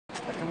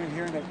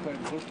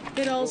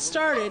It all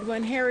started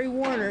when Harry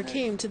Warner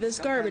came to this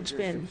garbage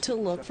bin to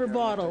look for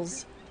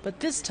bottles. But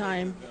this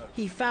time,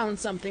 he found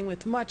something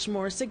with much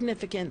more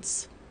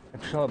significance.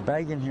 I saw a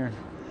bag in here,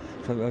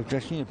 so I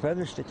just seen a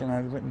feather sticking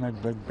out of it, and I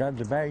grabbed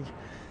the bag.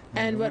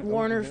 And what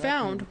Warner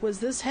found was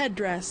this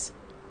headdress.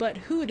 But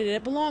who did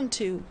it belong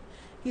to?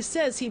 He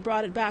says he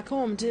brought it back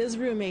home to his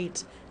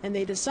roommate, and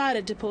they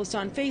decided to post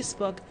on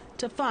Facebook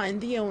to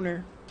find the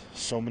owner.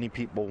 So many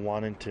people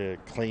wanted to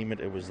claim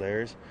it was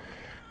theirs.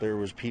 There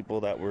was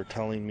people that were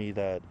telling me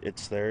that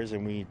it's theirs,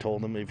 and we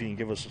told them, if you can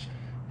give us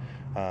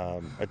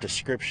a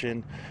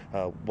description,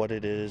 what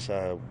it is,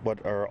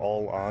 what are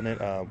all on it,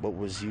 what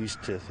was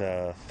used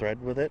to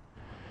thread with it.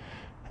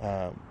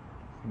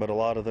 But a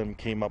lot of them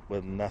came up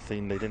with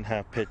nothing. They didn't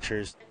have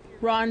pictures.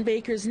 Ron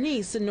Baker's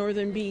niece in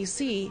northern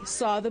BC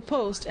saw the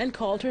post and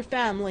called her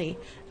family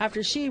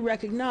after she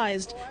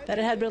recognized that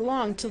it had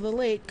belonged to the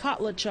late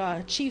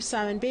Kotlacha, Chief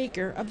Simon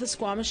Baker of the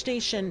Squamish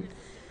Nation.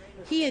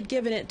 He had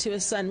given it to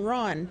his son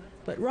Ron,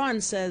 but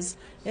Ron says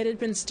it had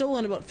been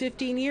stolen about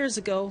 15 years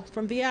ago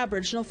from the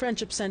Aboriginal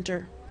Friendship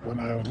Centre. When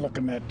I was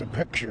looking at the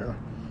picture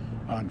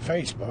on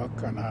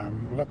Facebook, and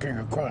I'm looking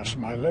across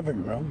my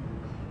living room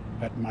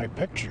at my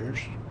pictures,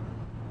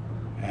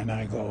 and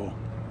I go,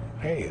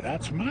 hey,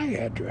 that's my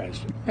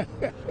address.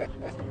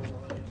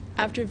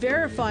 After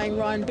verifying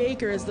Ron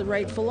Baker as the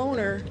rightful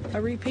owner,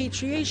 a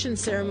repatriation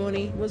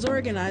ceremony was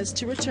organized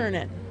to return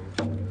it.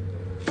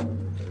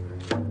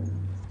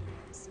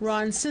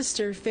 Ron's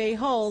sister, Faye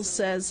Halls,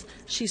 says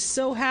she's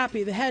so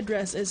happy the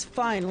headdress is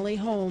finally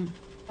home.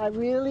 I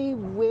really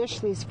wish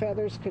these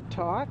feathers could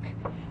talk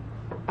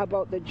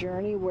about the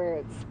journey where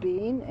it's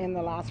been in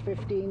the last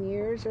 15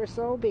 years or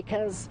so,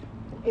 because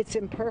it's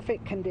in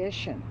perfect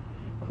condition.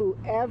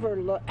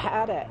 Whoever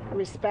had it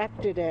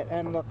respected it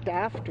and looked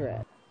after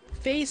it.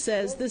 Faye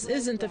says this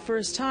isn't the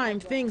first time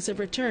things have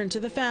returned to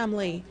the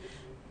family.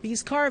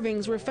 These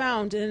carvings were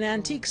found in an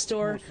antique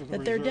store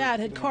that their dad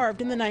had carved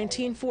in the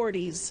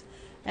 1940s.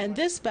 And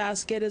this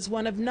basket is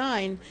one of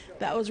 9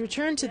 that was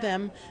returned to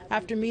them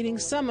after meeting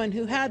someone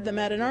who had them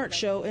at an art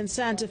show in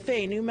Santa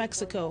Fe, New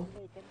Mexico.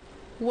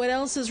 What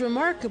else is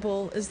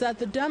remarkable is that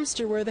the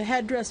dumpster where the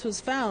headdress was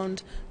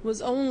found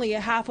was only a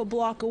half a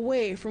block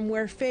away from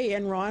where Faye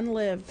and Ron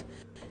live.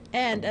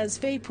 And as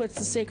Faye puts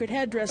the sacred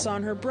headdress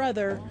on her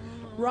brother,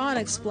 Ron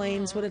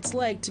explains what it's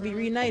like to be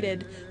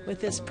reunited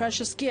with this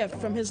precious gift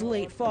from his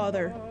late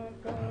father.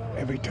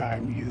 Every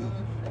time you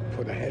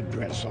put a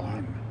headdress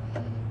on,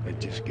 it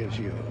just gives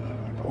you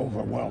an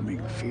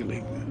overwhelming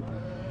feeling.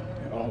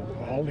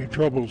 All the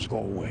troubles go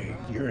away.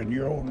 You're in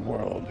your own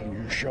world and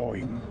you're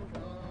showing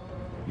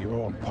your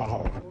own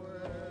power.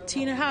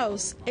 Tina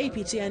House,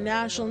 APTN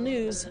National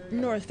News,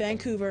 North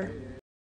Vancouver.